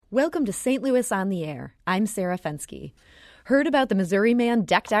Welcome to St. Louis on the Air. I'm Sarah Fensky. Heard about the Missouri man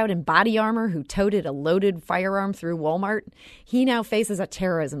decked out in body armor who toted a loaded firearm through Walmart? He now faces a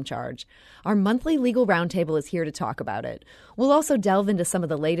terrorism charge. Our monthly legal roundtable is here to talk about it. We'll also delve into some of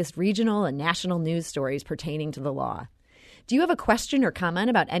the latest regional and national news stories pertaining to the law. Do you have a question or comment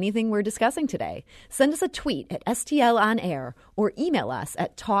about anything we're discussing today? Send us a tweet at STL On Air or email us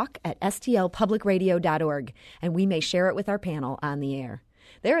at talk@stlpublicradio.org, and we may share it with our panel on the air.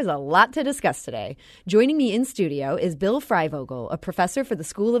 There is a lot to discuss today. Joining me in studio is Bill Freivogel, a professor for the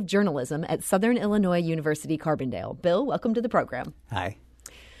School of Journalism at Southern Illinois University, Carbondale. Bill, welcome to the program. Hi.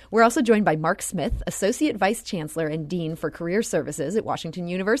 We're also joined by Mark Smith, Associate Vice Chancellor and Dean for Career Services at Washington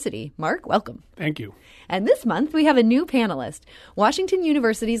University. Mark, welcome. Thank you. And this month, we have a new panelist. Washington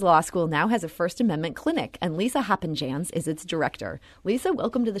University's law school now has a First Amendment clinic, and Lisa Hoppenjans is its director. Lisa,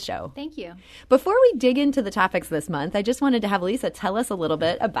 welcome to the show. Thank you. Before we dig into the topics this month, I just wanted to have Lisa tell us a little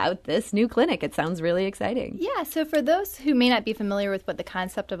bit about this new clinic. It sounds really exciting. Yeah, so for those who may not be familiar with what the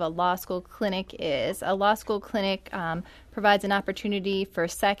concept of a law school clinic is, a law school clinic provides an opportunity for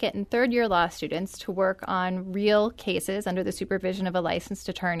second and third year law students to work on real cases under the supervision of a licensed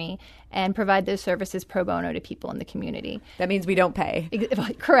attorney and provide those services pro bono to people in the community. That means we don't pay.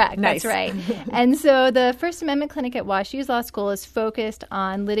 Correct. Nice. That's right. And so the First Amendment clinic at WashU's Law School is focused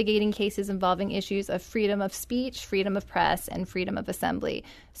on litigating cases involving issues of freedom of speech, freedom of press, and freedom of assembly.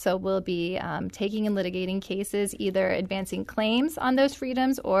 So we'll be taking and litigating cases, either advancing claims on those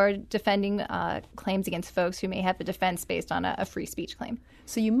freedoms or defending claims against folks who may have a defense based on a free speech claim.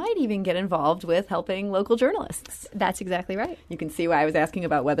 So you might even get involved with helping local journalists. That's exactly right. You can see why I was asking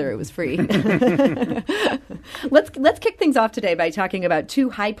about whether it was free. Let's kick things off today by talking about two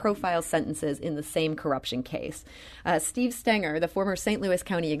high-profile sentences in the same corruption case. Steve Stenger, the former St. Louis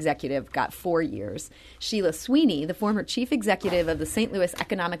County executive, got 4 years. Sheila Sweeney, the former chief executive of the St. Louis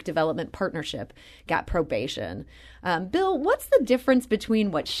Economic Development Partnership, got probation. Bill, what's the difference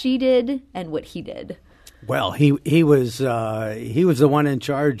between what she did and what he did? Well, he was the one in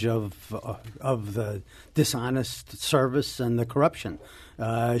charge of the dishonest service and the corruption.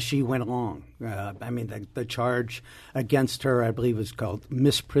 She went along. The charge against her, I believe, is called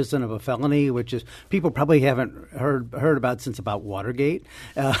misprision of a felony, which is people probably haven't heard about since about Watergate.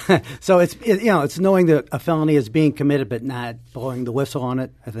 So it's knowing that a felony is being committed but not blowing the whistle on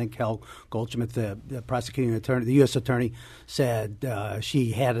it. I think Hal Goldschmidt, the prosecuting attorney, the U.S. attorney, said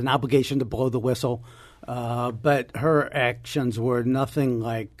she had an obligation to blow the whistle. But her actions were nothing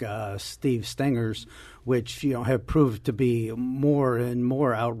like Steve Stenger's, which have proved to be more and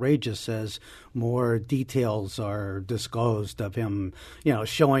more outrageous as more details are disclosed of him,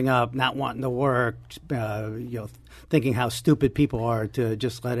 showing up, not wanting to work, thinking how stupid people are to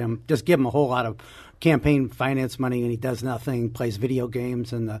just give him a whole lot of campaign finance money, and he does nothing, plays video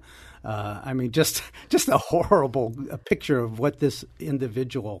games, and just a horrible picture of what this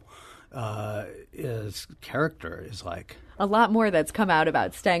individual his character is like. A lot more that's come out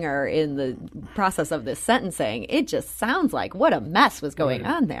about Stenger in the process of this sentencing. It just sounds like what a mess was going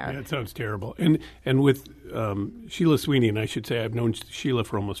on there. Yeah, it sounds terrible. And with Sheila Sweeney, and I should say I've known Sheila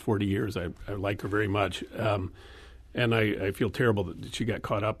for almost 40 years. I like her very much. And I feel terrible that she got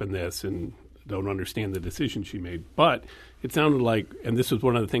caught up in this and don't understand the decision she made. But it sounded like, and this was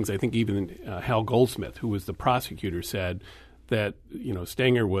one of the things I think even Hal Goldsmith, who was the prosecutor, said, that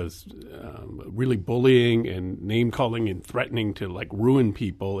Stenger was really bullying and name-calling and threatening to ruin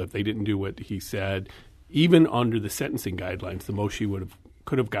people if they didn't do what he said. Even under the sentencing guidelines, the most she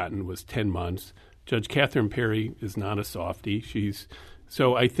could have gotten was 10 months. Judge Catherine Perry is not a softie.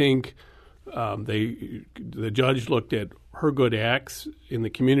 So I think the judge looked at her good acts in the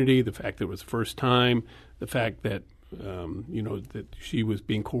community, the fact that it was the first time, the fact that that she was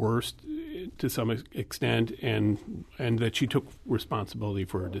being coerced to some extent, and that she took responsibility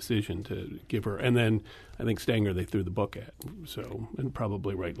for her decision to give her. And then I think Stenger they threw the book at, and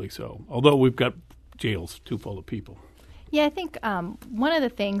probably rightly so. Although we've got jails too full of people. Yeah, I think one of the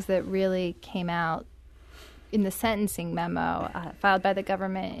things that really came out in the sentencing memo filed by the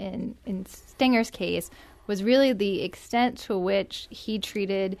government in Stenger's case was really the extent to which he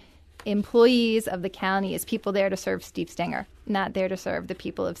treated employees of the county as people there to serve Steve Stenger, not there to serve the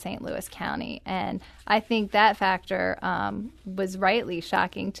people of St. Louis County. And I think that factor was rightly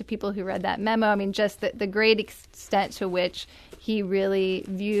shocking to people who read that memo. Just the great extent to which he really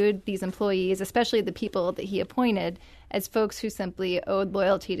viewed these employees, especially the people that he appointed, as folks who simply owed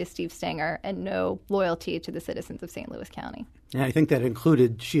loyalty to Steve Stenger and no loyalty to the citizens of St. Louis County. And I think that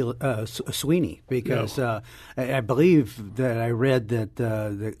included Sheila Sweeney, because I believe that I read that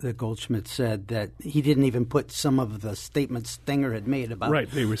that Goldschmidt said that he didn't even put some of the statements Stenger had made about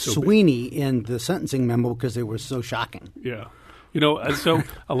they were so Sweeney in the sentencing memo because they were so shocking. Yeah. So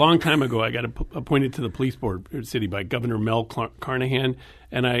a long time ago, I got appointed to the police board in the city by Governor Mel Carnahan,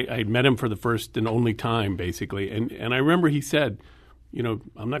 and I met him for the first and only time, basically. And I remember he said,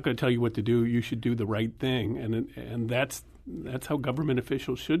 I'm not going to tell you what to do. You should do the right thing. And that's how government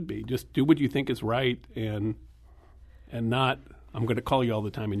officials should be. Just do what you think is right and not, I'm going to call you all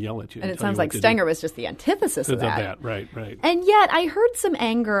the time and yell at you. And it sounds like Stenger was just the antithesis of that. Right. And yet I heard some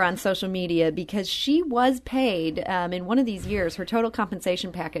anger on social media because she was paid in one of these years. Her total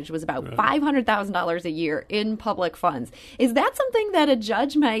compensation package was about $500,000 a year in public funds. Is that something that a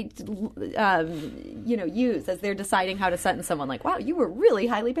judge might use as they're deciding how to sentence someone? Like, wow, you were really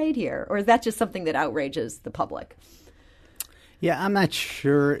highly paid here. Or is that just something that outrages the public? Yeah, I'm not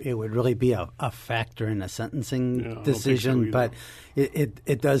sure it would really be a factor in a sentencing decision, but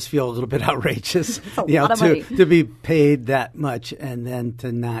it does feel a little bit outrageous to be paid that much and then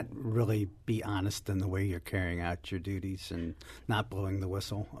to not really be honest in the way you're carrying out your duties and not blowing the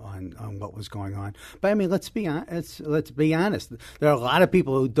whistle on what was going on. But I mean, let's be honest. There are a lot of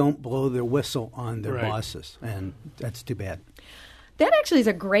people who don't blow their whistle on their bosses, and that's too bad. That actually is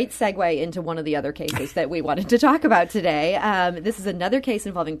a great segue into one of the other cases that we wanted to talk about today. This is another case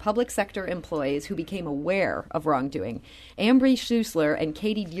involving public sector employees who became aware of wrongdoing. Ambry Schuessler and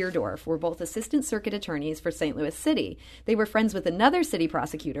Katie Deerdorf were both assistant circuit attorneys for St. Louis City. They were friends with another city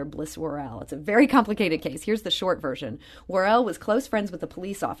prosecutor, Bliss Worrell. It's a very complicated case. Here's the short version. Worrell was close friends with a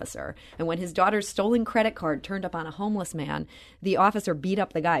police officer, and when his daughter's stolen credit card turned up on a homeless man, the officer beat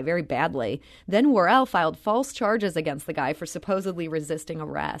up the guy very badly. Then Worrell filed false charges against the guy for supposedly resisting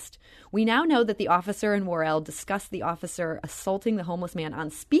arrest. We now know that the officer and Worrell discussed the officer assaulting the homeless man on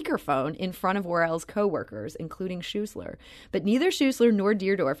speakerphone in front of Worrell's co-workers, including Schuessler. But neither Schuessler nor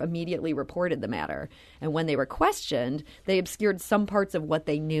Deerdorf immediately reported the matter. And when they were questioned, they obscured some parts of what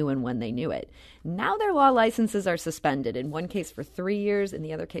they knew and when they knew it. Now their law licenses are suspended, in one case for 3 years, in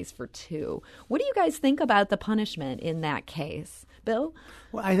the other case for 2. What do you guys think about the punishment in that case? Bill?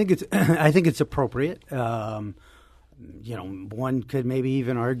 Well, I think it's appropriate. One could maybe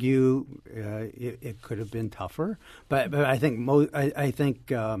even argue it could have been tougher, but I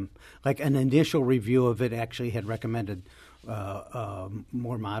think like an initial review of it actually had recommended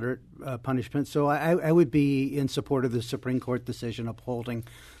more moderate punishment. So I would be in support of the Supreme Court decision upholding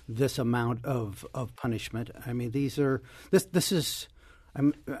this amount of punishment. I mean, this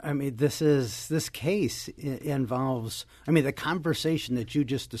case involves, the conversation that you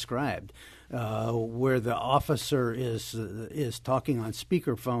just described, where the officer is talking on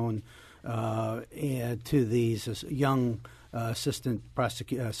speakerphone and to these young assistant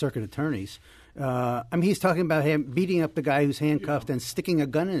circuit attorneys. He's talking about him beating up the guy who's handcuffed and sticking a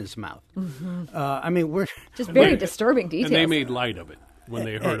gun in his mouth. Mm-hmm. We're just very disturbing details. And they made light of it when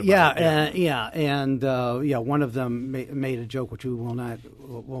they heard about it. One of them made a joke which we won't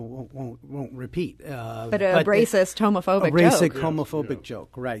repeat. But a racist, homophobic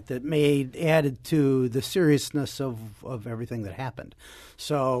joke, right? That added to the seriousness of everything that happened.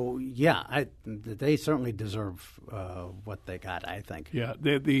 So they certainly deserve what they got, I think. Yeah,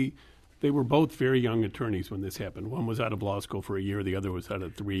 they were both very young attorneys when this happened. One was out of law school for a year, the other was out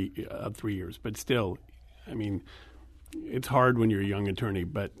of 3 years. But still, it's hard when you're a young attorney,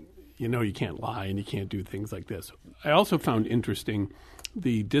 but you can't lie and you can't do things like this. I also found interesting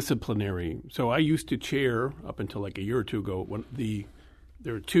the disciplinary. So I used to chair up until like a year or two ago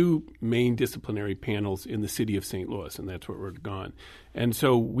there are 2 main disciplinary panels in the city of St. Louis, and that's where we're gone. And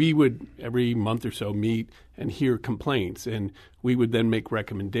so we would every month or so meet and hear complaints, and we would then make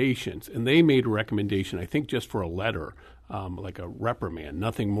recommendations. And they made a recommendation, I think, just for a letter, like a reprimand,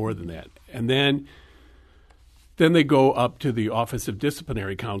 nothing more than that. And then they go up to the Office of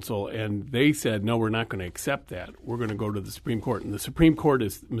Disciplinary Counsel, and they said, no, we're not going to accept that. We're going to go to the Supreme Court. And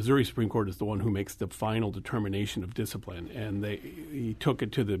the Missouri Supreme Court is the one who makes the final determination of discipline. And he took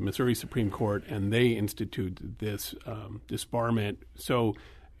it to the Missouri Supreme Court, and they instituted this disbarment. So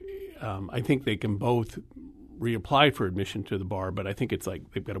I think they can both reapply for admission to the bar, but I think it's like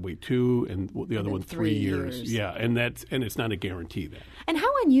they've got to wait 2 and the other one 3 years. Yeah, and it's not a guarantee then. And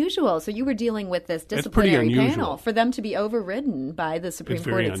how unusual. So you were dealing with this disciplinary panel for them to be overridden by the Supreme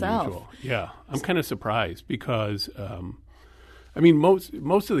Court itself. Unusual. Yeah, I'm kind of surprised because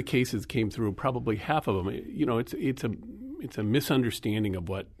most of the cases came through, probably half of them. It's a misunderstanding of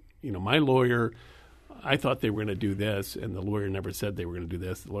what my lawyer I thought they were going to do this, and the lawyer never said they were going to do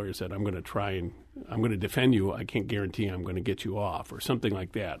this. The lawyer said, I'm going to defend you. I can't guarantee I'm going to get you off, or something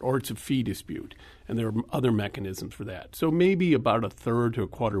like that. Or it's a fee dispute, and there are other mechanisms for that. So maybe about a third to a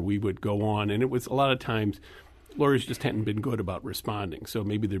quarter we would go on, and it was a lot of times lawyers just hadn't been good about responding. So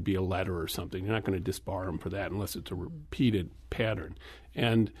maybe there'd be a letter or something. You're not going to disbar them for that unless it's a repeated pattern.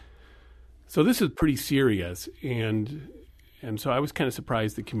 And so this is pretty serious, and so I was kind of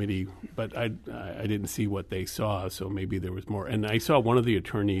surprised the committee, but I didn't see what they saw, so maybe there was more. And I saw one of the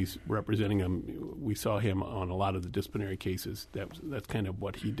attorneys representing him. We saw him on a lot of the disciplinary cases. That's kind of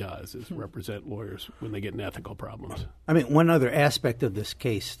what he does, is represent lawyers when they get in ethical problems. I mean, one other aspect of this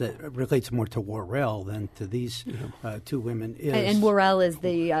case that relates more to Worrell than to these two women is... And Worrell is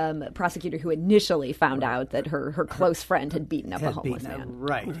the prosecutor who initially found out that her close friend had beaten up a homeless man.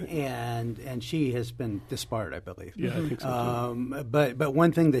 Right, and she has been disbarred, I believe. Yeah, I think so. But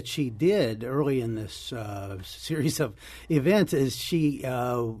one thing that she did early in this series of events is she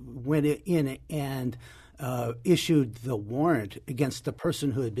went in and issued the warrant against the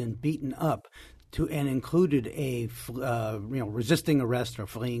person who had been beaten up and included a resisting arrest or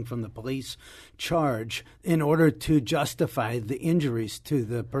fleeing from the police charge in order to justify the injuries to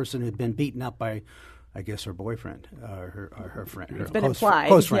the person who had been beaten up by, I guess, her boyfriend, her friend. It's been implied,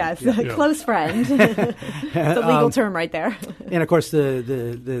 close friend. Yes. Yeah. Close friend. It's a legal term right there. And, of course,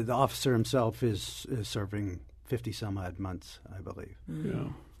 the officer himself is serving 50-some-odd months, I believe. Yeah.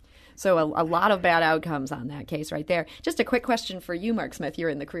 So a lot of bad outcomes on that case right there. Just a quick question for you, Mark Smith.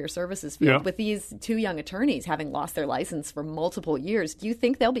 You're in the career services field. Yeah. With these two young attorneys having lost their license for multiple years, do you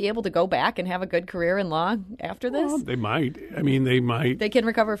think they'll be able to go back and have a good career in law after this? Well, they might. I mean, they might. They can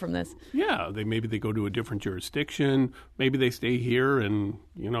recover from this. Yeah. Maybe they go to a different jurisdiction. Maybe they stay here and,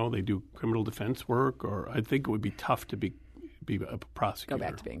 they do criminal defense work. Or I think it would be tough to be a prosecutor. Go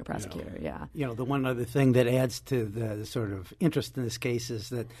back to being a prosecutor, yeah. The one other thing that adds to the sort of interest in this case is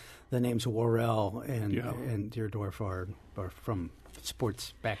that the names Worrell and Deerdorf are from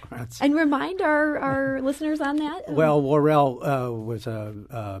sports backgrounds. And remind our listeners on that. Well, Worrell was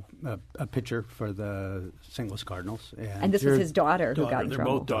a pitcher for the St. Louis Cardinals. And this was his daughter who got in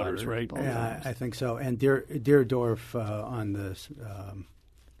trouble. They're both daughters, right? Yeah, I think so. And Deerdorf on the...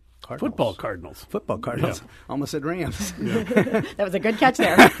 Cardinals. Football Cardinals. Yeah. Almost said Rams. Yeah. That was a good catch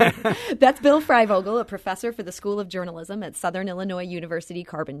there. That's Bill Freivogel, a professor for the School of Journalism at Southern Illinois University,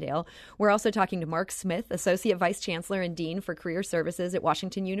 Carbondale. We're also talking to Mark Smith, Associate Vice Chancellor and Dean for Career Services at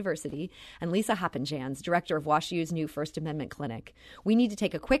Washington University, and Lisa Hoppenjans, Director of WashU's new First Amendment Clinic. We need to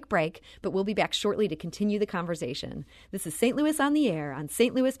take a quick break, but we'll be back shortly to continue the conversation. This is St. Louis on the Air on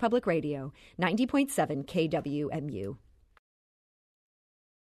St. Louis Public Radio, 90.7 KWMU.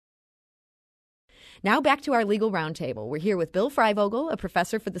 Now back to our legal roundtable. We're here with Bill Freivogel, a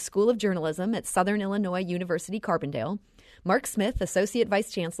professor for the School of Journalism at Southern Illinois University, Carbondale, Mark Smith, Associate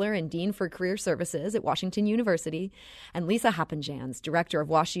Vice Chancellor and Dean for Career Services at Washington University, and Lisa Hoppenjans, Director of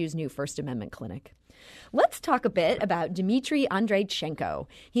WashU's new First Amendment Clinic. Let's talk a bit about Dmitry Andreychenko.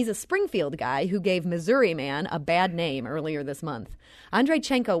 He's a Springfield guy who gave Missouri Man a bad name earlier this month.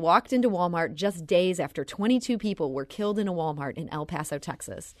 Andreychenko walked into Walmart just days after 22 people were killed in a Walmart in El Paso,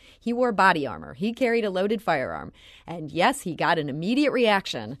 Texas. He wore body armor. He carried a loaded firearm. And yes, he got an immediate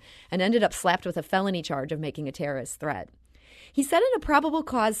reaction and ended up slapped with a felony charge of making a terrorist threat. He said in a probable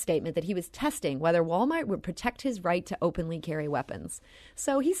cause statement that he was testing whether Walmart would protect his right to openly carry weapons.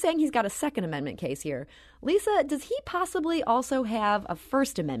 So he's saying he's got a Second Amendment case here. Lisa, does he possibly also have a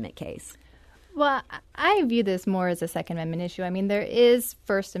First Amendment case? Well, I view this more as a Second Amendment issue. I mean, there is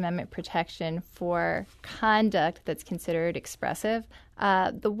First Amendment protection for conduct that's considered expressive.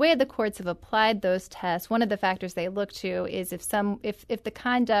 The way the courts have applied those tests, one of the factors they look to is if the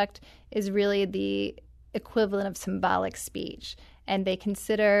conduct is really the equivalent of symbolic speech, and they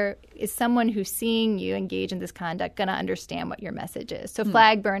consider, is someone who's seeing you engage in this conduct going to understand what your message is? So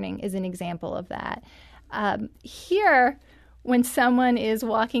flag burning is an example of that. Here, when someone is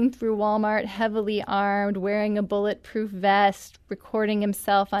walking through Walmart heavily armed, wearing a bulletproof vest, recording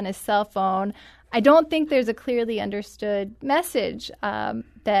himself on his cell phone, I don't think there's a clearly understood message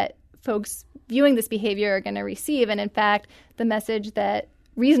that folks viewing this behavior are going to receive. And in fact, the message that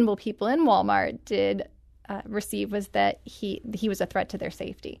reasonable people in Walmart did received was that he was a threat to their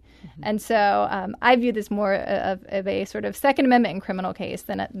safety. Mm-hmm. And so I view this more of a sort of Second Amendment and criminal case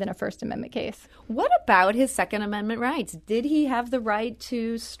than a First Amendment case. What about his Second Amendment rights? Did he have the right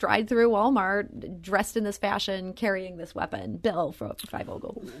to stride through Walmart dressed in this fashion, carrying this weapon? Bill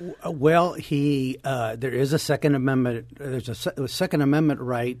Freivogel. Well, there is a Second Amendment. There's a Second Amendment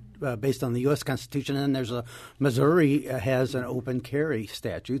right based on the U.S. Constitution, and there's Missouri has an open carry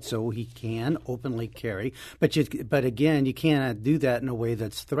statute, so he can openly carry. But again, you cannot do that in a way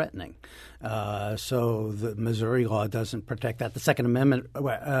that's threatening. So the Missouri law doesn't protect that. The Second Amendment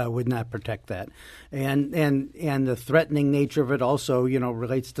would not protect that, and the threatening nature of it also,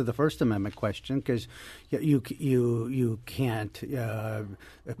 relates to the First Amendment question, because you can't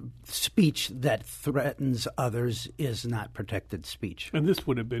speech that threatens others is not protected speech. And this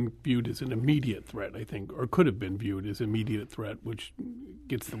would have been viewed as an immediate threat, I think, or could have been viewed as immediate threat, which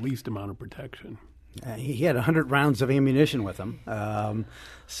gets the least amount of protection. He had 100 rounds of ammunition with him,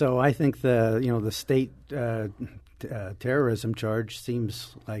 so I think the state terrorism charge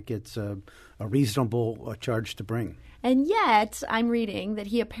seems like it's a reasonable charge to bring. And yet, I'm reading that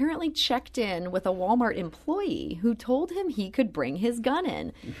he apparently checked in with a Walmart employee who told him he could bring his gun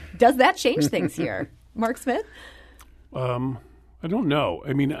in. Does that change things here, Mark Smith? I don't know.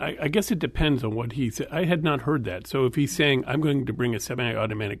 I mean, I guess it depends on what he said. I had not heard that. So if he's saying, I'm going to bring a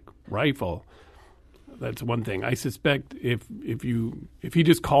semi-automatic rifle, that's one thing. I suspect if he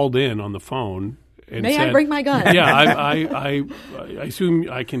just called in on the phone and May said, I bring my gun? Yeah, I assume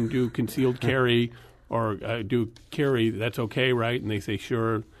I can do concealed carry or do carry. That's okay, right? And they say,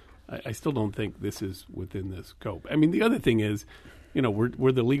 sure. I still don't think this is within the scope. I mean, the other thing is,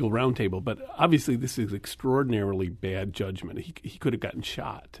 we're the legal roundtable, but obviously this is extraordinarily bad judgment. He could have gotten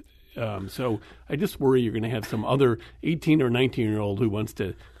shot. So I just worry you're going to have some other 18 or 19-year-old who wants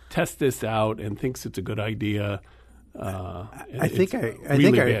to test this out and thinks it's a good idea. I think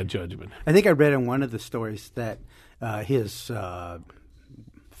bad judgment. I think I read in one of the stories that his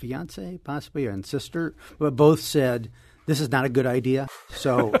fiance, possibly, and sister, both said, this is not a good idea.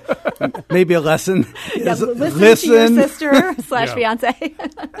 So maybe a lesson is listen to your sister / fiance.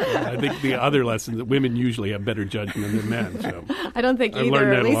 I think the other lesson that women usually have better judgment than men. So I don't think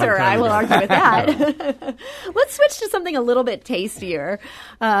either Lisa or I will argue with that. Let's switch to something a little bit tastier.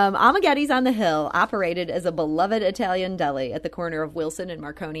 Amaghetti's on the Hill operated as a beloved Italian deli at the corner of Wilson and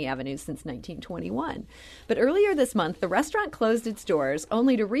Marconi Avenues since 1921. But earlier this month, the restaurant closed its doors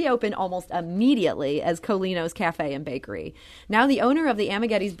only to reopen almost immediately as Colino's Cafe and Bakery. Now the owner of the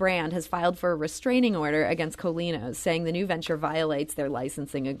Amaghetti's brand has filed for a restraining order against Colino's, saying the new venture violates their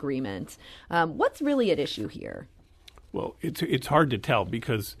licensing agreement. What's really at issue here? Well, it's hard to tell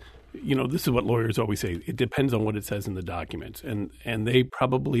because, this is what lawyers always say. It depends on what it says in the documents. And they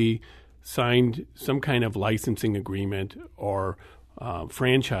probably signed some kind of licensing agreement or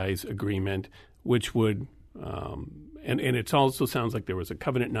franchise agreement, which would and it also sounds like there was a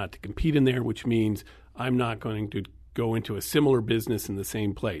covenant not to compete in there, which means I'm not going to go into a similar business in the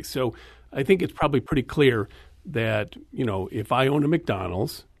same place. So I think it's probably pretty clear that, if I own a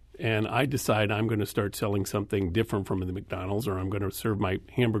McDonald's and I decide I'm going to start selling something different from the McDonald's or I'm going to serve my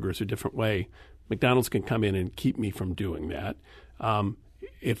hamburgers a different way, McDonald's can come in and keep me from doing that.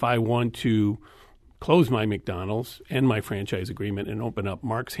 If I want to close my McDonald's and my franchise agreement and open up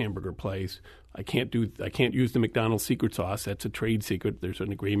Mark's Hamburger Place, I can't use the McDonald's secret sauce. That's a trade secret. There's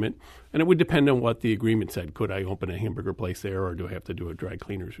an agreement. And it would depend on what the agreement said. Could I open a hamburger place there, or do I have to do a dry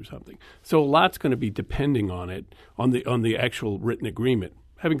cleaners or something? So a lot's going to be depending on it, on the actual written agreement.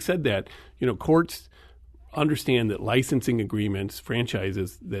 Having said that, courts understand that licensing agreements,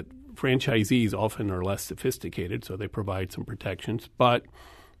 that franchisees often are less sophisticated, so they provide some protections. But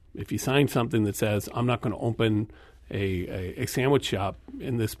if you sign something that says, I'm not going to open a sandwich shop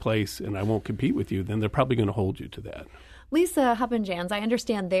in this place and I won't compete with you, then they're probably going to hold you to that. Lisa Huppen-Jans, I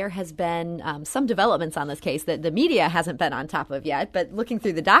understand there has been some developments on this case that the media hasn't been on top of yet, but looking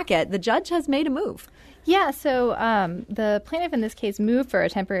through the docket, the judge has made a move. Yeah, so the plaintiff in this case moved for a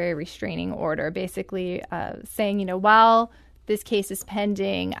temporary restraining order, basically saying, while this case is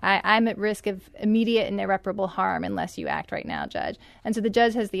pending, I'm at risk of immediate and irreparable harm unless you act right now, Judge. And so the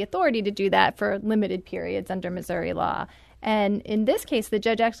judge has the authority to do that for limited periods under Missouri law. And in this case, the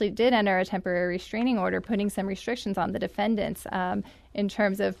judge actually did enter a temporary restraining order, putting some restrictions on the defendants in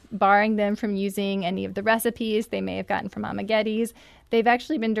terms of barring them from using any of the recipes they may have gotten from Amaghetti's. They've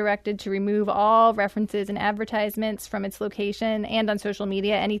actually been directed to remove all references and advertisements from its location and on social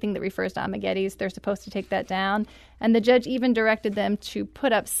media. Anything that refers to Amaghetti's, they're supposed to take that down. And the judge even directed them to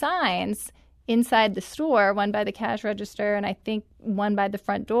put up signs inside the store, one by the cash register and I think one by the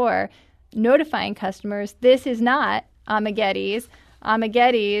front door, notifying customers, this is not Amagetti's.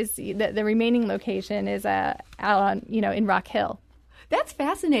 Amagetti's, the remaining location is out on, in Rock Hill. That's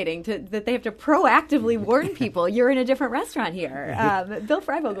fascinating that they have to proactively warn people you're in a different restaurant here. Bill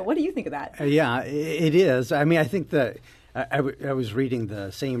Freivogel, what do you think of that? Yeah, it is. I mean, I think that I was reading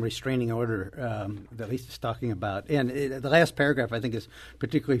the same restraining order that Lisa's talking about, and the last paragraph I think is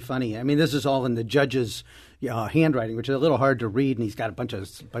particularly funny. I mean, this is all in the judge's handwriting, which is a little hard to read, and he's got a bunch of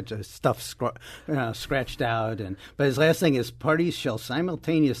stuff scratched out. But his last thing is, parties shall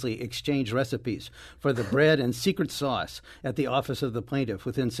simultaneously exchange recipes for the bread and secret sauce at the office of the plaintiff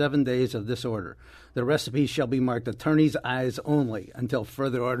within 7 days of this order. The recipes shall be marked attorney's eyes only until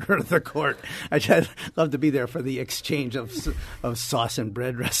further order of the court. I'd love to be there for the exchange of sauce and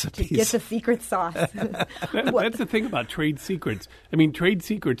bread recipes. Get the secret sauce. That's the thing about trade secrets. I mean, trade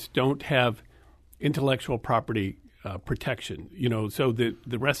secrets don't have intellectual property protection. So the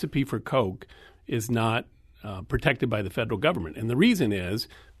recipe for Coke is not protected by the federal government. And the reason is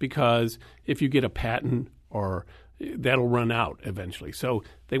because if you get a patent that'll run out eventually. So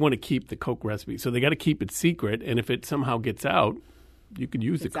they want to keep the Coke recipe. So they got to keep it secret. And if it somehow gets out, you could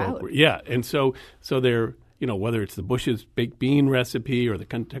use the Coke. Yeah. And so they're, whether it's the Bush's baked bean recipe or the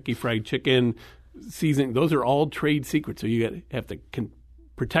Kentucky Fried Chicken seasoning, those are all trade secrets. So you have to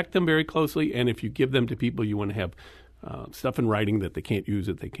protect them very closely. And if you give them to people, you want to have stuff in writing that they can't use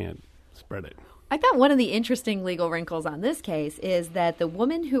it, they can't spread it. I thought one of the interesting legal wrinkles on this case is that the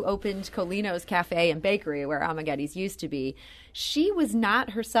woman who opened Colino's Cafe and Bakery, where Amagetti's used to be, she was not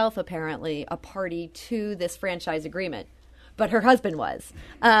herself apparently a party to this franchise agreement, but her husband was.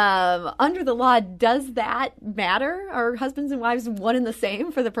 Under the law, does that matter? Are husbands and wives one and the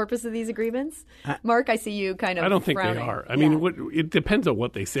same for the purpose of these agreements? Mark, I see you kind of I don't think frowning. they are. I mean, it depends on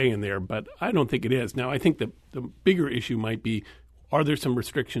what they say in there, but I don't think it is. Now, I think the bigger issue might be, are there some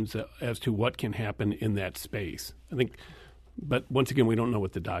restrictions as to what can happen in that space? I think, but once again, we don't know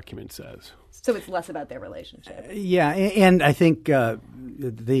what the document says. So it's less about their relationship. Yeah, and I think the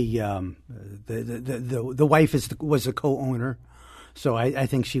wife was a co-owner, so I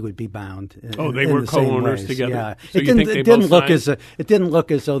think she would be bound. They were co-owners together. Yeah, so it didn't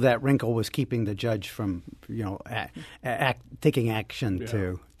look as though that wrinkle was keeping the judge from taking action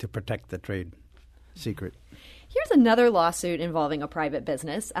to protect the trade secret. Here's another lawsuit involving a private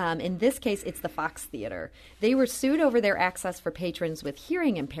business. In this case, it's the Fox Theater. They were sued over their access for patrons with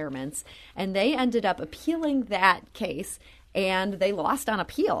hearing impairments, and they ended up appealing that case, and they lost on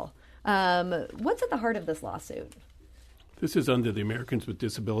appeal. What's at the heart of this lawsuit? This is under the Americans with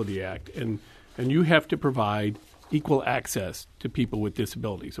Disability Act, and you have to provide equal access to people with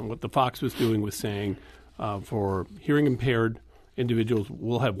disabilities. And what the Fox was doing was saying for hearing impaired individuals,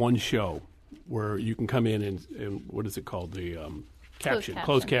 we'll have one show where you can come in and what is it called? The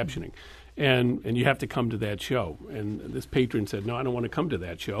closed captioning. And you have to come to that show. And this patron said, no, I don't want to come to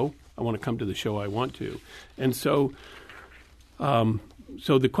that show. I want to come to the show I want to. And so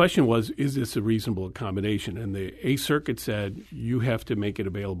the question was, is this a reasonable accommodation? And the Eighth Circuit said, you have to make it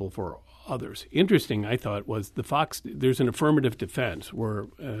available for others. Interesting, I thought, was the Fox, there's an affirmative defense where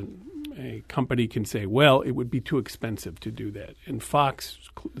a company can say, well, it would be too expensive to do that. And Fox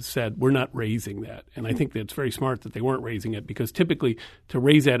said, we're not raising that. And I think that's very smart that they weren't raising it, because typically to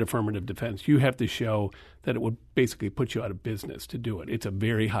raise that affirmative defense, you have to show that it would basically put you out of business to do it. It's a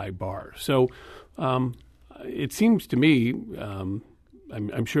very high bar. So it seems to me,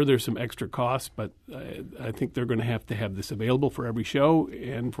 I'm sure there's some extra costs, but I think they're going to have this available for every show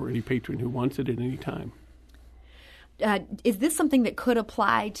and for any patron who wants it at any time. Is this something that could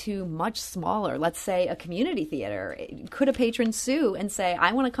apply to much smaller, let's say a community theater? Could a patron sue and say,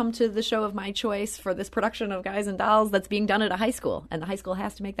 I want to come to the show of my choice for this production of Guys and Dolls that's being done at a high school, and the high school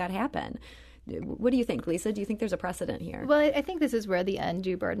has to make that happen? What do you think, Lisa? Do you think there's a precedent here? Well, I think this is where the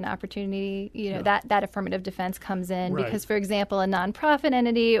undue burden opportunity, that affirmative defense comes in. Right. Because, for example, a nonprofit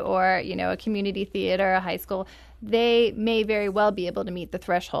entity or, a community theater, a high school, they may very well be able to meet the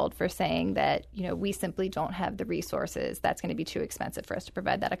threshold for saying that, we simply don't have the resources. That's going to be too expensive for us to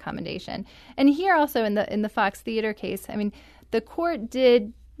provide that accommodation. And here also in the Fox Theater case, the court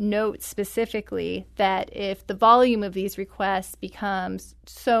did note specifically that if the volume of these requests becomes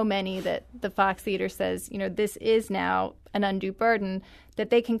so many that the Fox Theater says, this is now an undue burden, that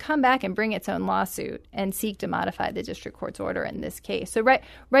they can come back and bring its own lawsuit and seek to modify the district court's order in this case. So right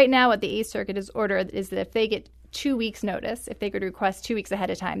now what the Eighth Circuit has ordered is that if they get 2 weeks notice, if they could request 2 weeks ahead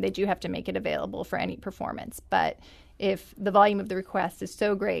of time, they do have to make it available for any performance. But if the volume of the request is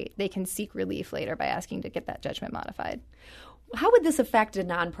so great, they can seek relief later by asking to get that judgment modified. How would this affect a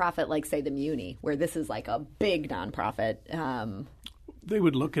nonprofit like, say, the Muni, where this is like a big nonprofit? They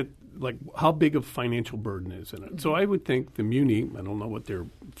would look at like how big of financial burden is in it. So I would think the Muni, I don't know what their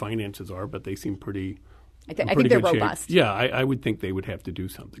finances are, but they seem pretty I think they're robust. Yeah, I would think they would have to do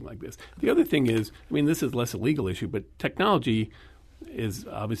something like this. The other thing is, I mean, this is less a legal issue, but technology is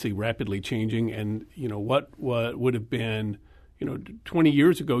obviously rapidly changing. And, what would have been, 20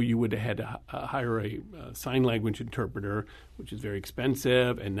 years ago, you would have had to hire a sign language interpreter, which is very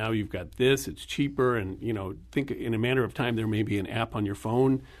expensive. And now you've got this, it's cheaper. And, think in a matter of time, there may be an app on your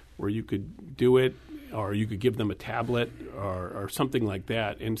phone where you could do it, or you could give them a tablet or something like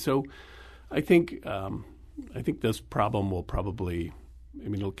that. And so I think this problem will probably,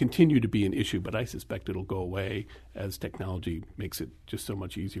 it'll continue to be an issue, but I suspect it'll go away as technology makes it just so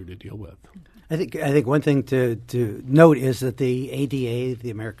much easier to deal with. I think one thing to note is that the ADA,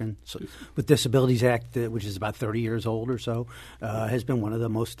 the Americans with Disabilities Act, which is about 30 years old or so, has been one of the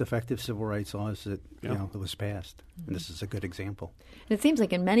most effective civil rights laws that that was passed. And this is a good example. And it seems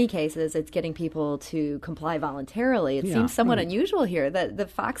like in many cases it's getting people to comply voluntarily. It seems somewhat unusual here that the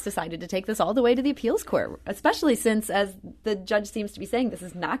Fox decided to take this all the way to the appeals court, especially since, as the judge seems to be saying, this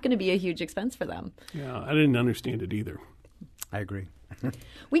is not going to be a huge expense for them. Yeah, I didn't understand it either. I agree.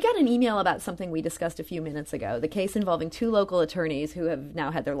 We got an email about something we discussed a few minutes ago, the case involving 2 local attorneys who have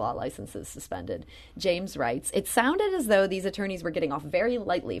now had their law licenses suspended. James writes, "It sounded as though these attorneys were getting off very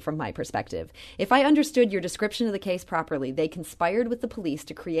lightly from my perspective. If I understood your description of the case properly, they conspired with the police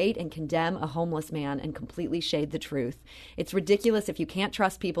to create and condemn a homeless man and completely shade the truth. It's ridiculous if you can't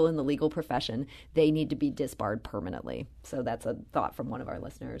trust people in the legal profession. They need to be disbarred permanently." So that's a thought from one of our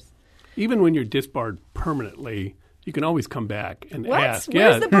listeners. Even when you're disbarred permanently, you can always come back and ask.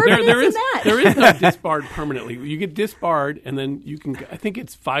 Where's the permanence in that? There is no disbarred permanently. You get disbarred, and then you can. I think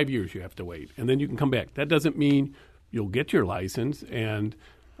it's 5 years you have to wait, and then you can come back. That doesn't mean you'll get your license, and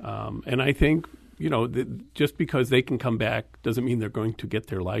I think just because they can come back doesn't mean they're going to get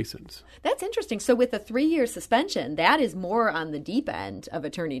their license. That's interesting. So with a 3-year suspension, that is more on the deep end of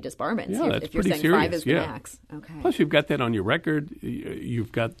attorney disbarments. Yeah, that's if you're pretty saying serious. 5 is the max. Okay. Plus, you've got that on your record.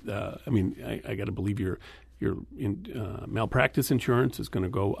 You've got. I got to believe your malpractice insurance is going to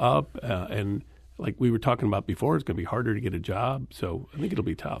go up, and like we were talking about before, it's going to be harder to get a job. So I think it'll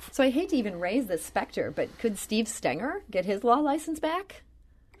be tough. So I hate to even raise this specter, but could Steve Stenger get his law license back?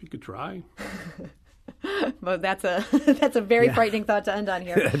 You could try. Well, that's a very frightening thought to end on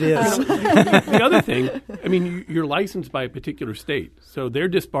here. It is. The other thing, you're licensed by a particular state, so they're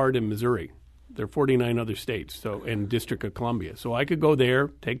disbarred in Missouri. There are 49 other states, and District of Columbia. So I could go there,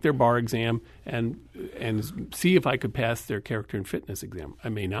 take their bar exam, and see if I could pass their character and fitness exam. I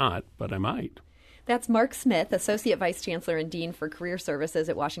may not, but I might. That's Mark Smith, Associate Vice Chancellor and Dean for Career Services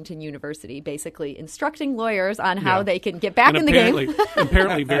at Washington University, basically instructing lawyers on how they can get back in the game.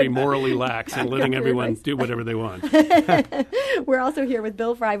 Apparently very morally lax and letting everyone do whatever they want. We're also here with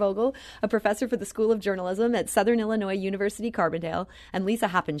Bill Freivogel, a professor for the School of Journalism at Southern Illinois University, Carbondale, and Lisa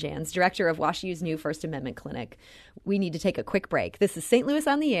Hoppenjans, director of WashU's new First Amendment Clinic. We need to take a quick break. This is St. Louis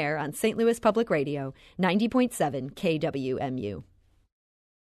on the Air on St. Louis Public Radio, 90.7 KWMU.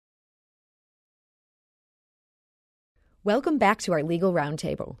 Welcome back to our Legal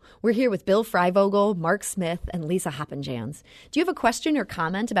Roundtable. We're here with Bill Freivogel, Mark Smith, and Lisa Hoppenjans. Do you have a question or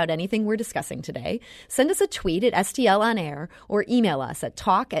comment about anything we're discussing today? Send us a tweet at STL On Air or email us at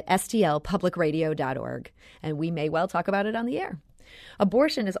talk@stlpublicradio.org, and we may well talk about it on the air.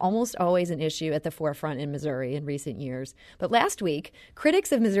 Abortion is almost always an issue at the forefront in Missouri in recent years. But last week,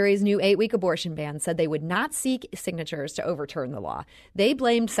 critics of Missouri's new 8-week abortion ban said they would not seek signatures to overturn the law. They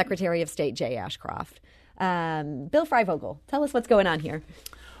blamed Secretary of State Jay Ashcroft. Bill Freivogel, tell us what's going on here.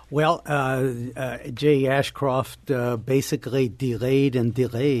 Well, Jay Ashcroft basically delayed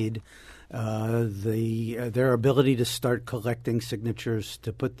their ability to start collecting signatures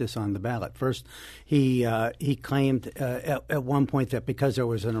to put this on the ballot. First, he claimed at one point that because there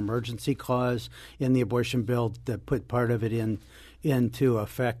was an emergency clause in the abortion bill that put part of it into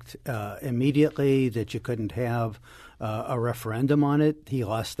effect immediately, that you couldn't have a referendum on it. He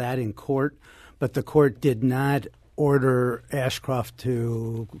lost that in court. But the court did not order Ashcroft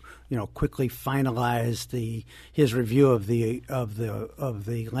to, quickly finalize his review of the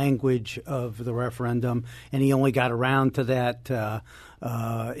language of the referendum, and he only got around to that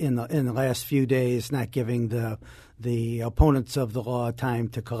in the last few days, not giving the opponents of the law time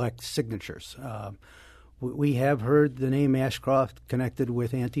to collect signatures. We have heard the name Ashcroft connected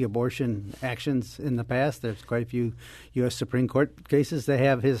with anti-abortion actions in the past. There's quite a few U.S. Supreme Court cases that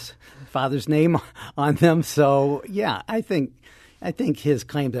have his father's name on them. So, yeah, I think his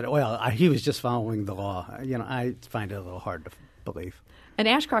claim that, he was just following the law, I find it a little hard belief. An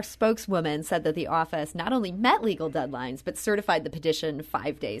Ashcroft spokeswoman said that the office not only met legal deadlines, but certified the petition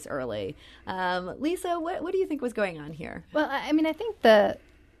 5 days early. Lisa, what do you think was going on here? Well, I mean, I think the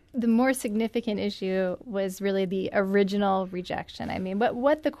more significant issue was really the original rejection. I mean,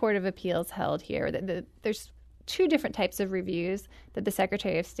 what the Court of Appeals held here, there's two different types of reviews that the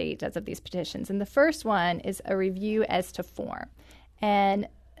Secretary of State does of these petitions. And the first one is a review as to form. And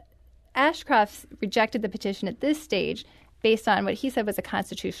Ashcroft rejected the petition at this stage based on what he said was a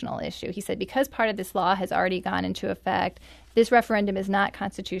constitutional issue. He said, because part of this law has already gone into effect, this referendum is not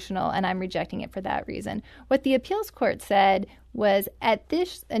constitutional, and I'm rejecting it for that reason. What the appeals court said was, at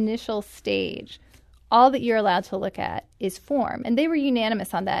this initial stage, all that you're allowed to look at is form. And they were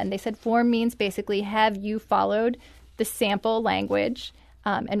unanimous on that. And they said form means basically, have you followed the sample language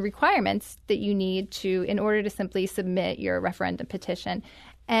and requirements that you need to in order to simply submit your referendum petition.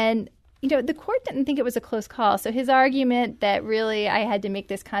 And the court didn't think it was a close call. So his argument that really I had to make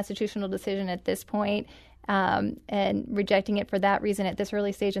this constitutional decision at this point and rejecting it for that reason at this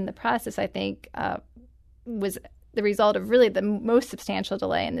early stage in the process, I think was the result of really the most substantial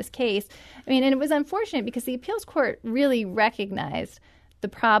delay in this case. I mean, and it was unfortunate because the appeals court really recognized the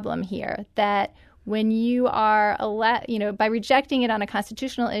problem here, that when you are by rejecting it on a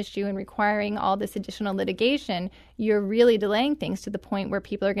constitutional issue and requiring all this additional litigation, you're really delaying things to the point where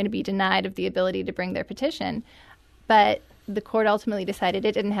people are going to be denied of the ability to bring their petition. But the court ultimately decided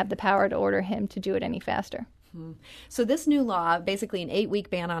it didn't have the power to order him to do it any faster. So this new law, basically an 8-week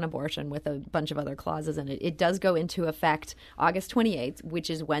ban on abortion with a bunch of other clauses in it, it does go into effect August 28th, which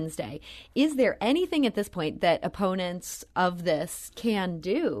is Wednesday. Is there anything at this point that opponents of this can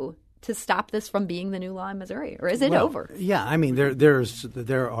do to stop this from being the new law in Missouri, or is it over? Yeah, I mean,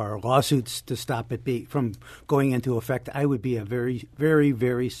 there are lawsuits to stop it from going into effect. I would be very, very,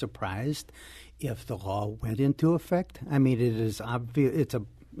 very surprised if the law went into effect. I mean, it is obvious.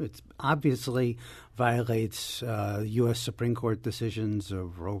 It obviously violates U.S. Supreme Court decisions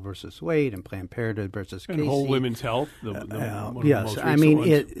of Roe versus Wade and Planned Parenthood versus Casey. And Whole Women's Health. Yes, I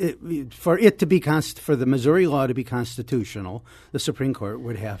mean, for the Missouri law to be constitutional, the Supreme Court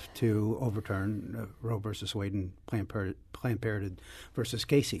would have to overturn Roe versus Wade and Planned Parenthood versus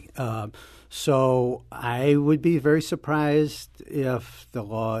Casey. So I would be very surprised if the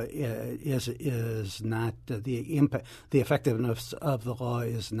law is not the effectiveness of the law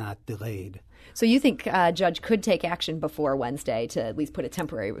is not delayed. So you think a judge could take action before Wednesday to at least put a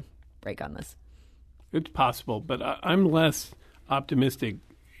temporary break on this? It's possible, but I'm less optimistic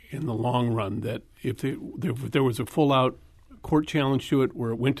in the long run that if there was a full-out court challenge to it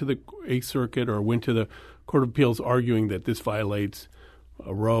where it went to the Eighth Circuit or went to the Court of Appeals arguing that this violates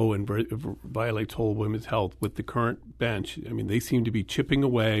Roe and violates Whole Women's Health with the current bench, I mean, they seem to be chipping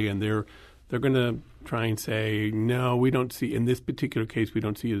away, and they're going to try and say, no, we don't see, in this particular case, we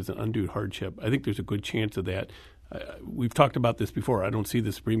don't see it as an undue hardship. I think there's a good chance of that. We've talked about this before. I don't see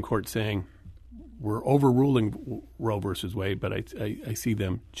the Supreme Court saying we're overruling Roe versus Wade, but I see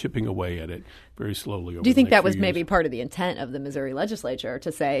them chipping away at it very slowly. Do you think that was maybe part of the intent of the Missouri legislature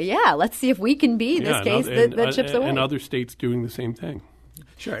to say, yeah, let's see if we can be this case that chips away? And other states doing the same thing.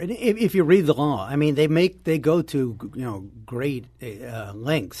 Sure. And if you read the law, I mean, they go to great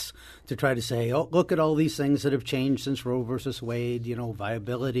lengths to try to say, oh, look at all these things that have changed since Roe versus Wade.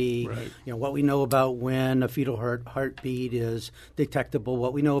 Viability. Right. What we know about when a fetal heartbeat is detectable.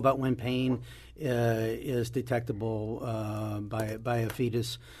 What we know about when pain is detectable by a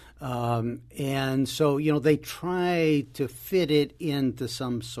fetus. And so they try to fit it into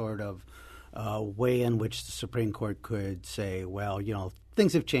some sort of way in which the Supreme Court could say, well,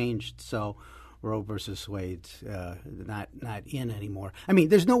 things have changed, so Roe versus Wade's not in anymore. I mean,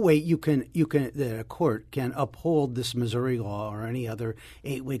 there's no way that a court can uphold this Missouri law or any other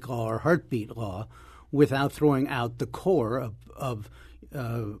 8-week law or heartbeat law without throwing out the core of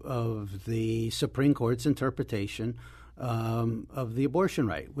the Supreme Court's interpretation of the abortion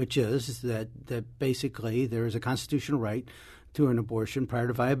right, which is that basically there is a constitutional right to an abortion prior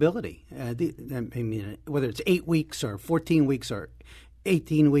to viability. I mean, whether it's 8 weeks or 14 weeks or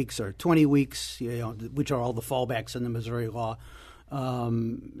 18 weeks or 20 weeks, which are all the fallbacks in the Missouri law,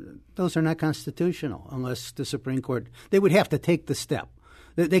 those are not constitutional unless the Supreme Court. They would have to take the step.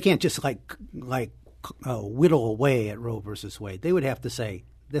 They can't just whittle away at Roe versus Wade. They would have to say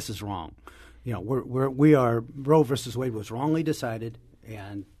this is wrong. Roe versus Wade was wrongly decided,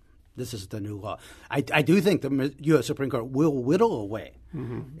 and this is the new law. I do think the U.S. Supreme Court will whittle away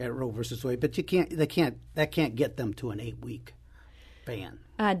at Roe versus Wade, but that can't get them to an 8-week. ban.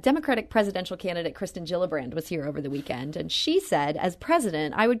 Democratic presidential candidate Kristen Gillibrand was here over the weekend, and she said, as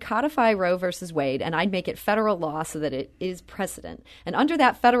president, I would codify Roe versus Wade, and I'd make it federal law so that it is precedent. And under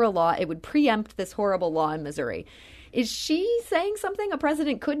that federal law, it would preempt this horrible law in Missouri. Is she saying something a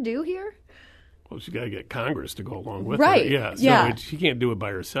president could do here? Well, she's got to get Congress to go along with right. her. Yeah. She can't do it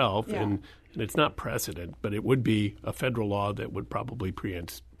by herself, Yeah. and it's not precedent, but it would be a federal law that would probably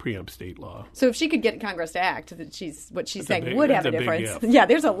preempt state law. So if she could get Congress to act, that what she's saying big- would have that's a a big difference. if. Yeah,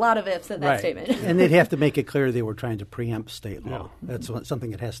 there's a lot of ifs in that Right. statement. And they'd have to make it clear they were trying to preempt state law. Yeah. That's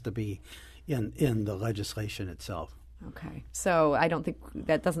something that has to be in the legislation itself. Okay, so I don't think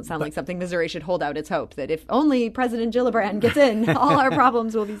that doesn't sound like something Missouri should hold out its hope that if only President Gillibrand gets in, all our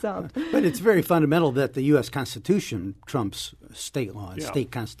problems will be solved. But it's very fundamental that the U.S. Constitution trumps state law and Yeah.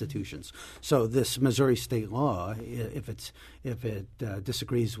 state constitutions. So this Missouri state law, if it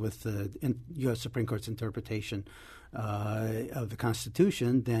disagrees with the U.S. Supreme Court's interpretation of the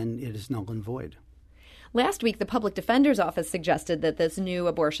Constitution, then it is null and void. Last week, the Public Defender's Office suggested that this new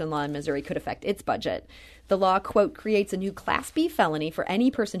abortion law in Missouri could affect its budget. The law, quote, creates a new Class B felony for any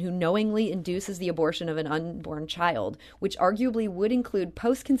person who knowingly induces the abortion of an unborn child, which arguably would include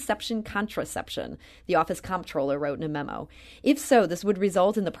post-conception contraception, the office comptroller wrote in a memo. If so, this would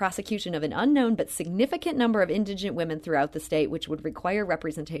result in the prosecution of an unknown but significant number of indigent women throughout the state, which would require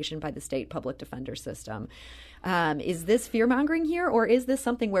representation by the state public defender system. Is this fear-mongering here, or is this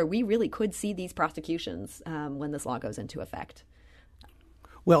something where we really could see these prosecutions when this law goes into effect?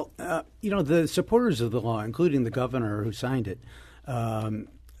 Well, the supporters of the law, including the governor who signed it,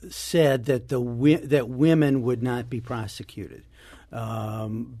 said that that women would not be prosecuted.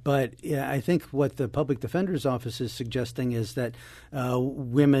 But I think what the Public Defender's Office is suggesting is that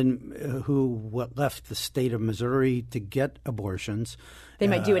women who left the state of Missouri to get abortions, they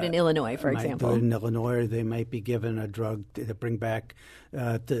might do it in Illinois, for might example. do it in Illinois, or they might be given a drug to bring back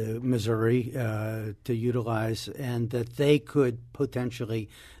to Missouri to utilize, and that they could potentially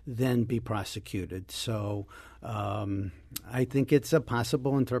then be prosecuted. So I think it's a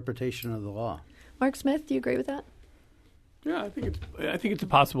possible interpretation of the law. Mark Smith, do you agree with that? Yeah, I think it's a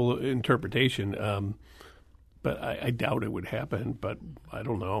possible interpretation, but I doubt it would happen. But I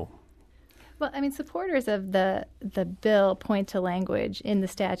don't know. Well, I mean, supporters of the bill point to language in the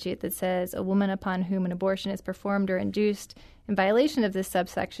statute that says a woman upon whom an abortion is performed or induced in violation of this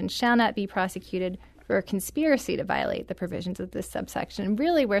subsection shall not be prosecuted for a conspiracy to violate the provisions of this subsection. And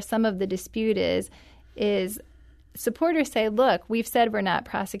really, where some of the dispute is supporters say, look, we've said we're not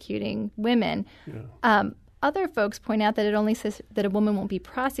prosecuting women. Yeah. Other folks point out that it only says that a woman won't be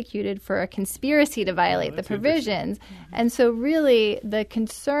prosecuted for a conspiracy to violate the provisions. And so really the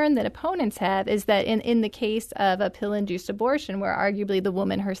concern that opponents have is that in the case of a pill-induced abortion, where arguably the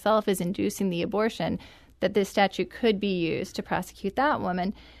woman herself is inducing the abortion, that this statute could be used to prosecute that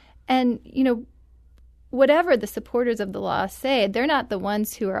woman. And, whatever the supporters of the law say, they're not the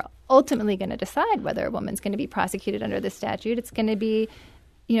ones who are ultimately going to decide whether a woman's going to be prosecuted under this statute. It's going to be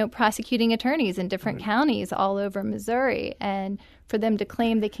prosecuting attorneys in different counties all over Missouri. And for them to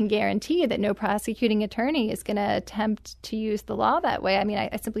claim they can guarantee that no prosecuting attorney is going to attempt to use the law that way, I mean,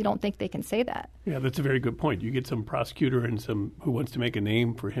 I simply don't think they can say that. Yeah, that's a very good point. You get some prosecutor and some who wants to make a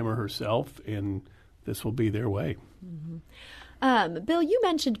name for him or herself, and this will be their way. Mm-hmm. Bill, you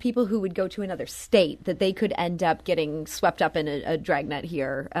mentioned people who would go to another state, that they could end up getting swept up in a dragnet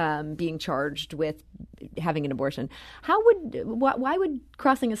here, being charged with having an abortion. Why would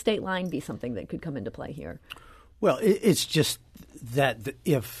crossing a state line be something that could come into play here? Well, it's just that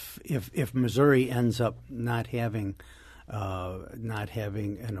if Missouri ends up not having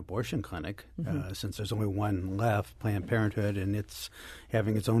an abortion clinic, since there's only one left, Planned Parenthood, and it's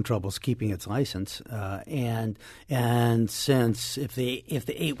having its own troubles keeping its license, and since if the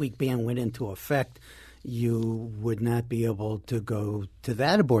 8-week ban went into effect, you would not be able to go to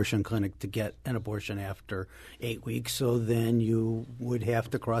that abortion clinic to get an abortion after 8 weeks. So then you would have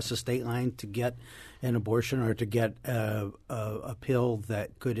to cross the state line to get an abortion or to get a pill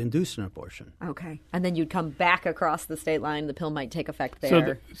that could induce an abortion. Okay. And then you'd come back across the state line. The pill might take effect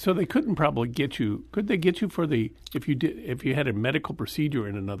there. So they couldn't probably get you. Could they get you for if you had a medical procedure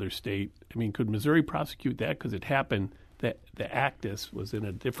in another state? I mean, could Missouri prosecute that because it happened that the actus was in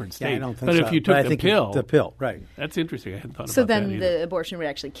a different state? Yeah, I don't think but so. if you took the pill, right? That's interesting. I hadn't thought so about that then either. the abortion would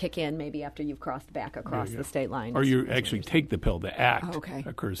actually kick in maybe after you've crossed back across the state line. Or you actually take the pill. The act okay.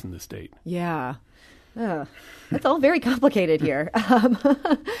 occurs in the state. Yeah. It's all very complicated here.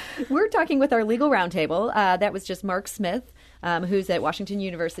 We're talking with our legal roundtable. That was just Mark Smith, who's at Washington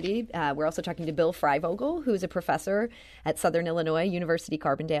University. We're also talking to Bill Freivogel, who's a professor at Southern Illinois University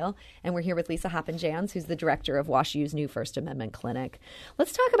Carbondale. And we're here with Lisa Hoppen-Jans, who's the director of WashU's new First Amendment Clinic.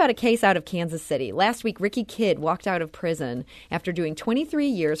 Let's talk about a case out of Kansas City. Last week, Ricky Kidd walked out of prison after doing 23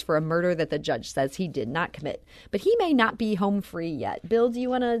 years for a murder that the judge says he did not commit. But he may not be home free yet. Bill, do you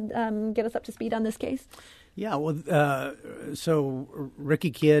want to get us up to speed on this case? Yeah, well, so Ricky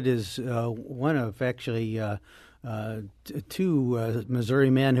Kidd is one of actually two Missouri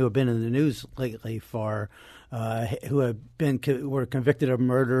men who have been in the news lately for who were convicted of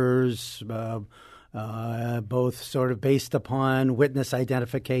murders, both sort of based upon witness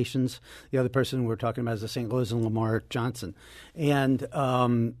identifications. The other person we're talking about is the St. Louis and Lamar Johnson, and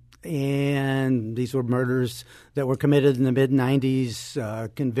these were murders that were committed in the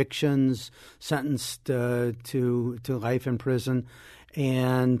mid-'90s, convictions, sentenced to life in prison,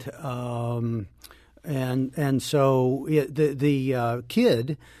 and so the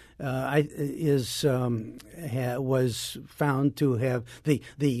kid was found to have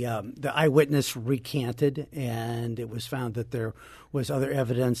the eyewitness recanted, and it was found that there was other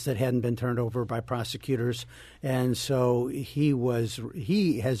evidence that hadn't been turned over by prosecutors, and so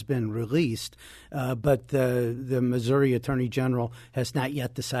he has been released, but the Missouri Attorney General has not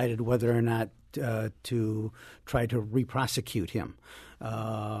yet decided whether or not to try to re-prosecute him.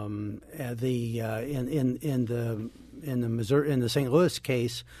 In the St. Louis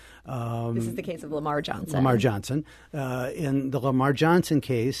case. This is the case of Lamar Johnson. In the Lamar Johnson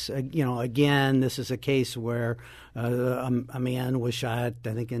case, again, this is a case where a man was shot,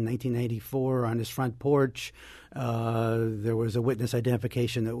 I think, in 1994 on his front porch. There was a witness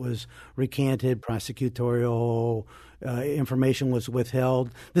identification that was recanted. Prosecutorial information was withheld.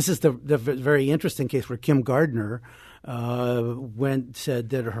 This is the very interesting case where Kim Gardner said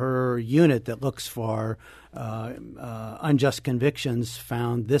that her unit that looks for unjust convictions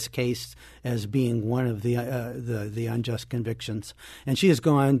found this case as being one of the unjust convictions, and she has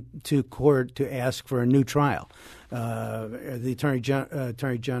gone to court to ask for a new trial. The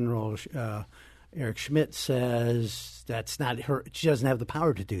Attorney General Eric Schmidt says that's not her. She doesn't have the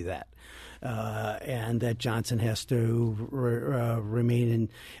power to do that. And that Johnson has to remain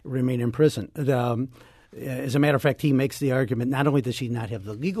in prison. As a matter of fact, he makes the argument not only does she not have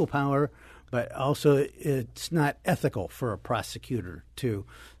the legal power, but also it's not ethical for a prosecutor to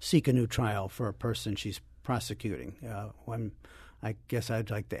seek a new trial for a person she's prosecuting. I guess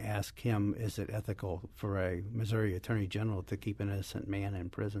I'd like to ask him, is it ethical for a Missouri Attorney General to keep an innocent man in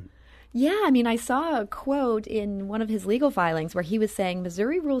prison? Yeah, I mean, I saw a quote in one of his legal filings where he was saying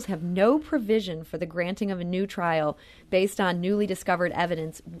Missouri rules have no provision for the granting of a new trial based on newly discovered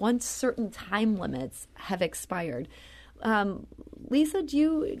evidence once certain time limits have expired. Lisa, do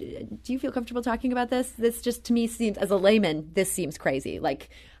you feel comfortable talking about this? This just, to me, seems, as a layman, this seems crazy. Like,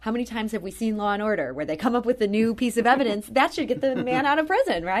 how many times have we seen Law and Order where they come up with a new piece of evidence that should get the man out of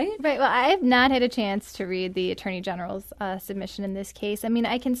prison, right? Right. Well, I have not had a chance to read the Attorney General's submission in this case. I mean,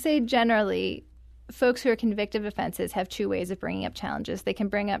 I can say generally, folks who are convicted of offenses have two ways of bringing up challenges. They can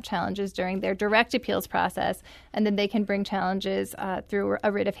bring up challenges during their direct appeals process, and then they can bring challenges through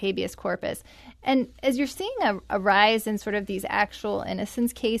a writ of habeas corpus. And as you're seeing a rise in sort of these actual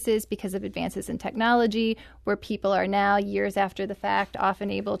innocence cases because of advances in technology, where people are now, years after the fact, often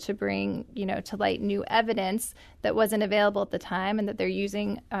able to bring, to light new evidence that wasn't available at the time and that they're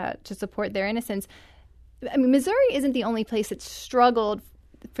using to support their innocence. I mean, Missouri isn't the only place that's struggled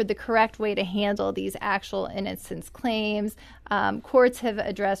for the correct way to handle these actual innocence claims. Courts have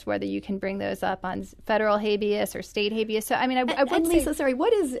addressed whether you can bring those up on federal habeas or state habeas. So, I mean, I would say, Lisa, sorry,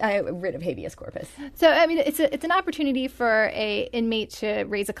 what is a writ of habeas corpus? So, I mean, it's an opportunity for a inmate to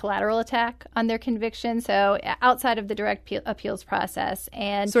raise a collateral attack on their conviction. So, outside of the direct appeals process,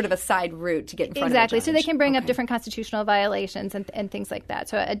 and sort of a side route to get in front of the exactly. judge. So they can bring up different constitutional violations and things like that.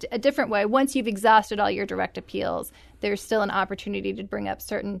 So, a different way. Once you've exhausted all your direct appeals, there's still an opportunity to bring up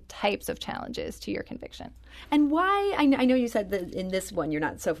certain types of challenges to your conviction. And why, I know you said that in this one you're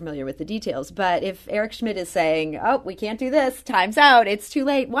not so familiar with the details, but if Eric Schmidt is saying, we can't do this, time's out, it's too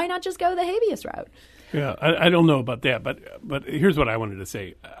late, why not just go the habeas route? Yeah, I don't know about that, but here's what I wanted to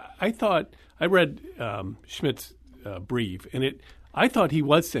say. I read Schmidt's brief, and I thought he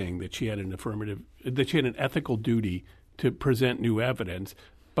was saying that she had an ethical duty to present new evidence,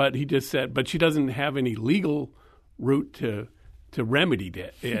 but he just said, but she doesn't have any legal route to remedy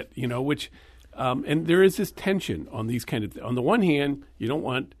it, which, and there is this tension on these kind of, on the one hand, you don't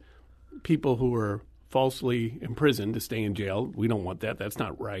want people who are falsely imprisoned to stay in jail. We don't want that. That's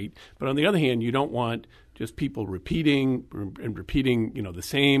not right. But on the other hand, you don't want just people repeating, the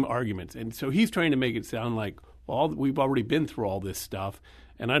same arguments. And so he's trying to make it sound like, well, we've already been through all this stuff,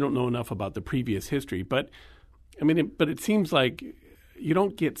 and I don't know enough about the previous history. But, I mean, it seems like you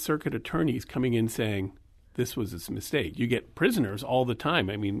don't get circuit attorneys coming in saying, this was a mistake. You get prisoners all the time.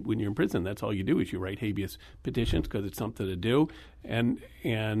 I mean, when you're in prison, that's all you do is you write habeas petitions because it's something to do, and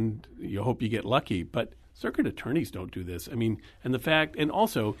you hope you get lucky. But circuit attorneys don't do this. I mean, and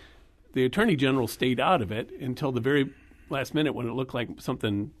also the Attorney General stayed out of it until the very last minute when it looked like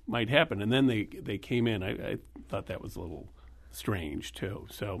something might happen, and then they came in. I thought that was a little strange too.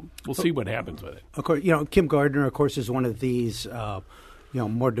 So we'll see what happens with it. Of course, Kim Gardner, of course, is one of these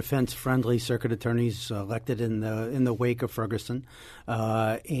more defense-friendly circuit attorneys elected in the wake of Ferguson,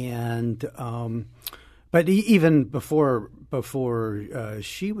 but even before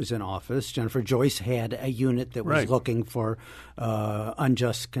she was in office, Jennifer Joyce had a unit that was looking for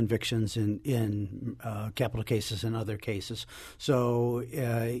unjust convictions in capital cases and other cases. So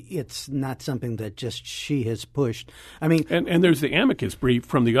it's not something that just she has pushed. I mean, and there's the amicus brief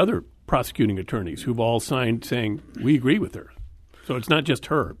from the other prosecuting attorneys who've all signed saying we agree with her. So it's not just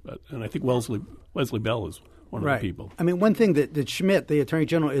her, and I think Wesley Bell is one of the people. I mean, one thing that Schmidt, the Attorney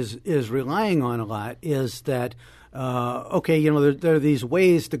General, is relying on a lot is that, there are these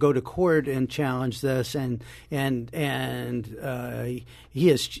ways to go to court and challenge this, and he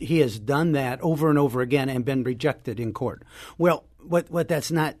has done that over and over again and been rejected in court. Well, what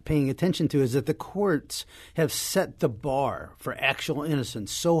that's not paying attention to is that the courts have set the bar for actual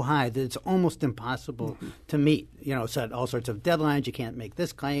innocence so high that it's almost impossible to meet. Set all sorts of deadlines. You can't make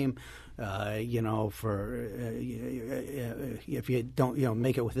this claim. If you don't,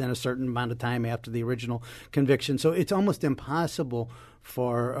 make it within a certain amount of time after the original conviction. So it's almost impossible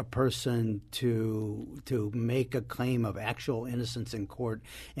for a person to make a claim of actual innocence in court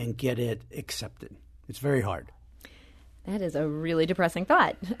and get it accepted. It's very hard. That is a really depressing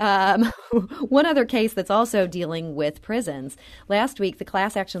thought. One other case that's also dealing with prisons. Last week, the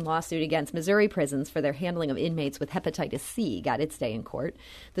class action lawsuit against Missouri prisons for their handling of inmates with hepatitis C got its day in court.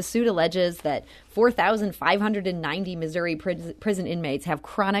 The suit alleges that 4,590 Missouri prison inmates have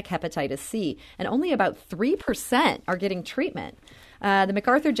chronic hepatitis C, and only about 3% are getting treatment. The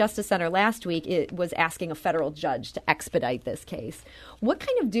MacArthur Justice Center last week was asking a federal judge to expedite this case. What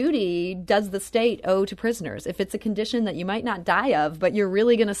kind of duty does the state owe to prisoners? If it's a condition that you might not die of, but you're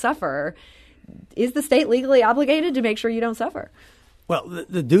really going to suffer, is the state legally obligated to make sure you don't suffer? Well,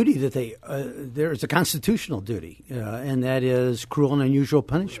 the duty that there is a constitutional duty, and that is cruel and unusual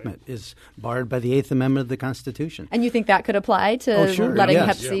punishment is barred by the Eighth Amendment of the Constitution. And you think that could apply to letting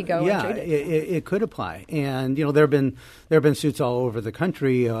Hep C go? Yeah, and treat it could apply. And there have been suits all over the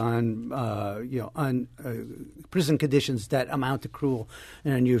country on prison conditions that amount to cruel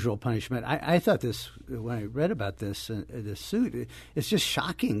and unusual punishment. I thought this when I read about this suit. It's just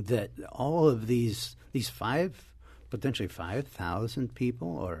shocking that all of these potentially 5,000 people,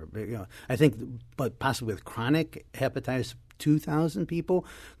 or I think, but possibly with chronic hepatitis, 2,000 people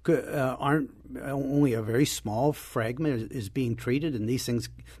aren't. Only a very small fragment is being treated, and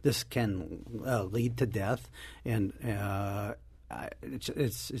this can lead to death, and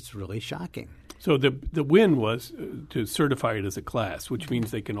it's really shocking. So the win was to certify it as a class, which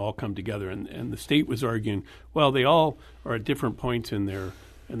means they can all come together, and the state was arguing, well, they all are at different points in their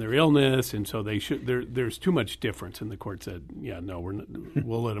illness, and so they should. There's too much difference, and the court said, "Yeah, no,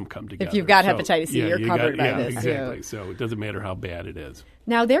 we'll let them come together." If you've got hepatitis C, you're covered by this. Exactly. Too. So it doesn't matter how bad it is.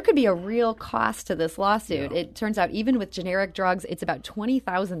 Now, there could be a real cost to this lawsuit. Yeah. It turns out even with generic drugs, it's about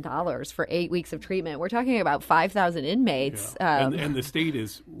 $20,000 for 8 weeks of treatment. We're talking about 5,000 inmates. Yeah. And the state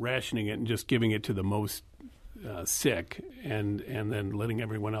is rationing it and just giving it to the most sick, and then letting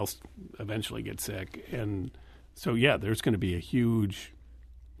everyone else eventually get sick. And so, there's going to be a huge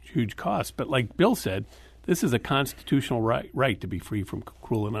cost. But like Bill said, this is a constitutional right to be free from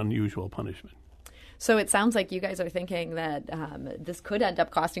cruel and unusual punishment. So it sounds like you guys are thinking that this could end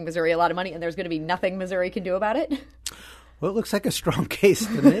up costing Missouri a lot of money, and there's going to be nothing Missouri can do about it? Well, it looks like a strong case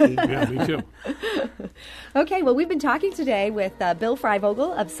to me. Yeah, me too. Okay, well, we've been talking today with Bill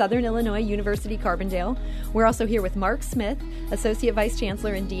Freivogel of Southern Illinois University Carbondale. We're also here with Mark Smith, Associate Vice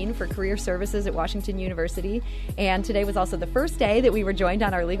Chancellor and Dean for Career Services at Washington University. And today was also the first day that we were joined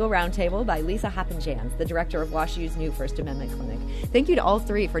on our legal roundtable by Lisa Hoppenjans, the director of WashU's new First Amendment Clinic. Thank you to all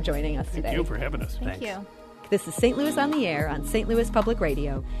three for joining us today. Thank you for having us. Thank you. This is St. Louis on the Air on St. Louis Public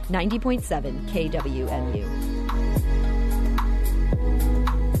Radio, 90.7 KWMU.